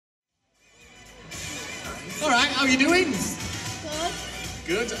How you doing?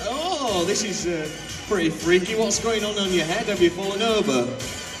 Good. Good. Oh, this is pretty freaky. What's going on your head? Have you fallen over?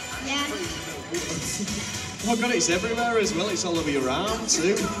 Yeah. Oh God, it's everywhere as well. It's all over your arm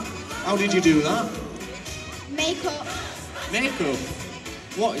too. How did you do that? Makeup. Makeup?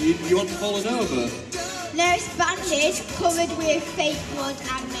 What, you want fallen over? No, it's bandage covered with fake blood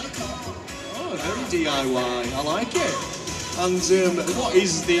and makeup. Oh, very DIY. I like it. And what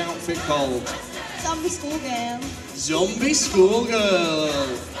is the outfit called? Zombie schoolgirl. Zombie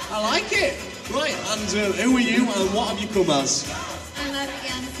schoolgirl. I like it. Right, and who are you and what have you come as? I'm over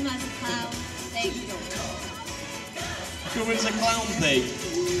again as a clown thing. Come as a clown thing?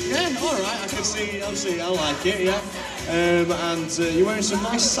 Yeah, alright, I can see, I like it, yeah. And you're wearing some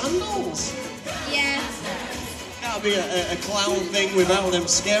nice sandals. Yeah. Can't be a clown thing without them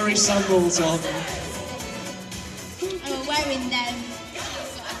scary sandals on. I'm wearing them.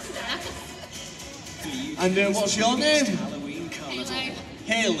 And what's your name? Hello.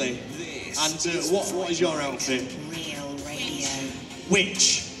 Haley. And what is your outfit? Real radio.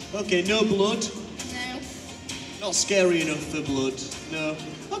 Witch. Okay, no blood. No. Not scary enough for blood. No.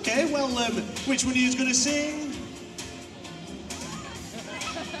 Okay, well, which one are you going to sing?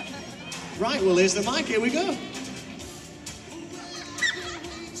 Right, well, here's the mic. Here we go.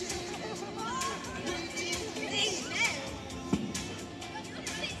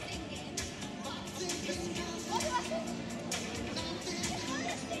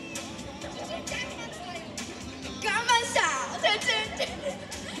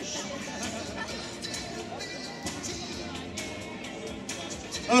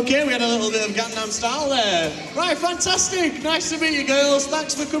 Okay, we had a little bit of Gangnam Style there. Right, fantastic. Nice to meet you, girls.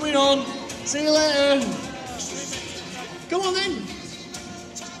 Thanks for coming on. See you later. Come on then.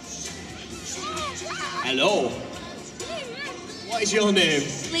 Hello. What is your name?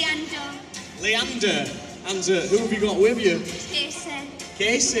 Leander. Leander. And who have you got with you? Casey.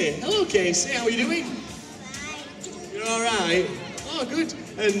 Casey. Hello, Casey. How are you doing? You're all right? Oh, good.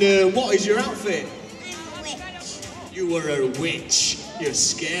 And what is your outfit? I'm a witch. You were a witch. You're a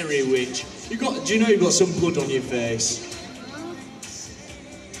scary witch. Do you know you've got some blood on your face?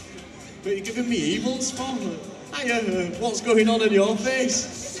 But you're giving me evils for? Hiya, what's going on in your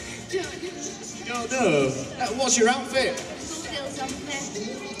face? You don't know? What's your outfit? Schoolgirl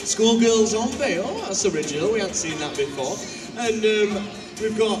zombie. Schoolgirl zombie. Oh, that's original. We haven't seen that before. And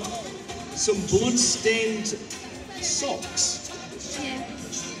we've got some blood-stained socks. Yeah.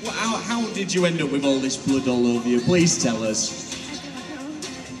 Well, how did you end up with all this blood all over you? Please tell us.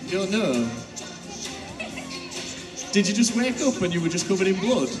 You don't know? Did you just wake up and you were just covered in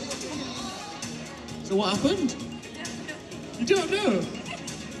blood? So what happened? You don't know?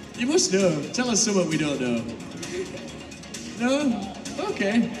 You must know. Tell us something we don't know. No?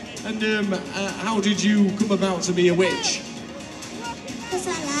 Okay. And how did you come about to be a witch? Because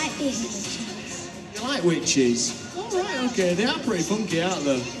I like witches. You like witches? All right, okay. They are pretty funky, aren't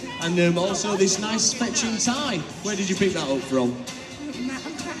they? And also this nice fetching tie. Where did you pick that up from?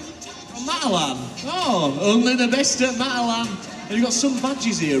 Matalan. Oh, only the best at Matalan. And you've got some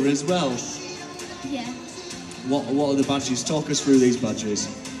badges here as well. Yeah. What are the badges? Talk us through these badges.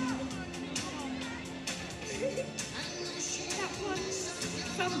 That one's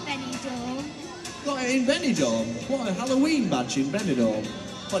from Benidorm. Got it in Benidorm? What, a Halloween badge in Benidorm?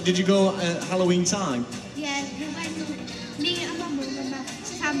 What, did you go at Halloween time? Yeah, when me and my mum and my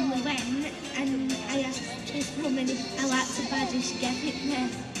family went, and I asked this woman if I liked the badges, she gave it me.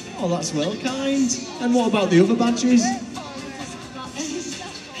 Oh, that's well kind. And what about the other badges?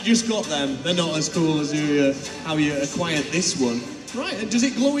 You just got them. They're not as cool as how you acquired this one. Right, and does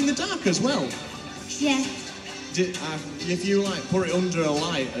it glow in the dark as well? Yeah. If you like put it under a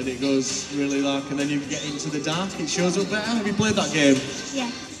light and it goes really dark and then you get into the dark, it shows up better. Have you played that game?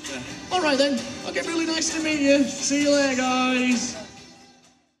 Yeah. All right then. Okay, really nice to meet you. See you later, guys.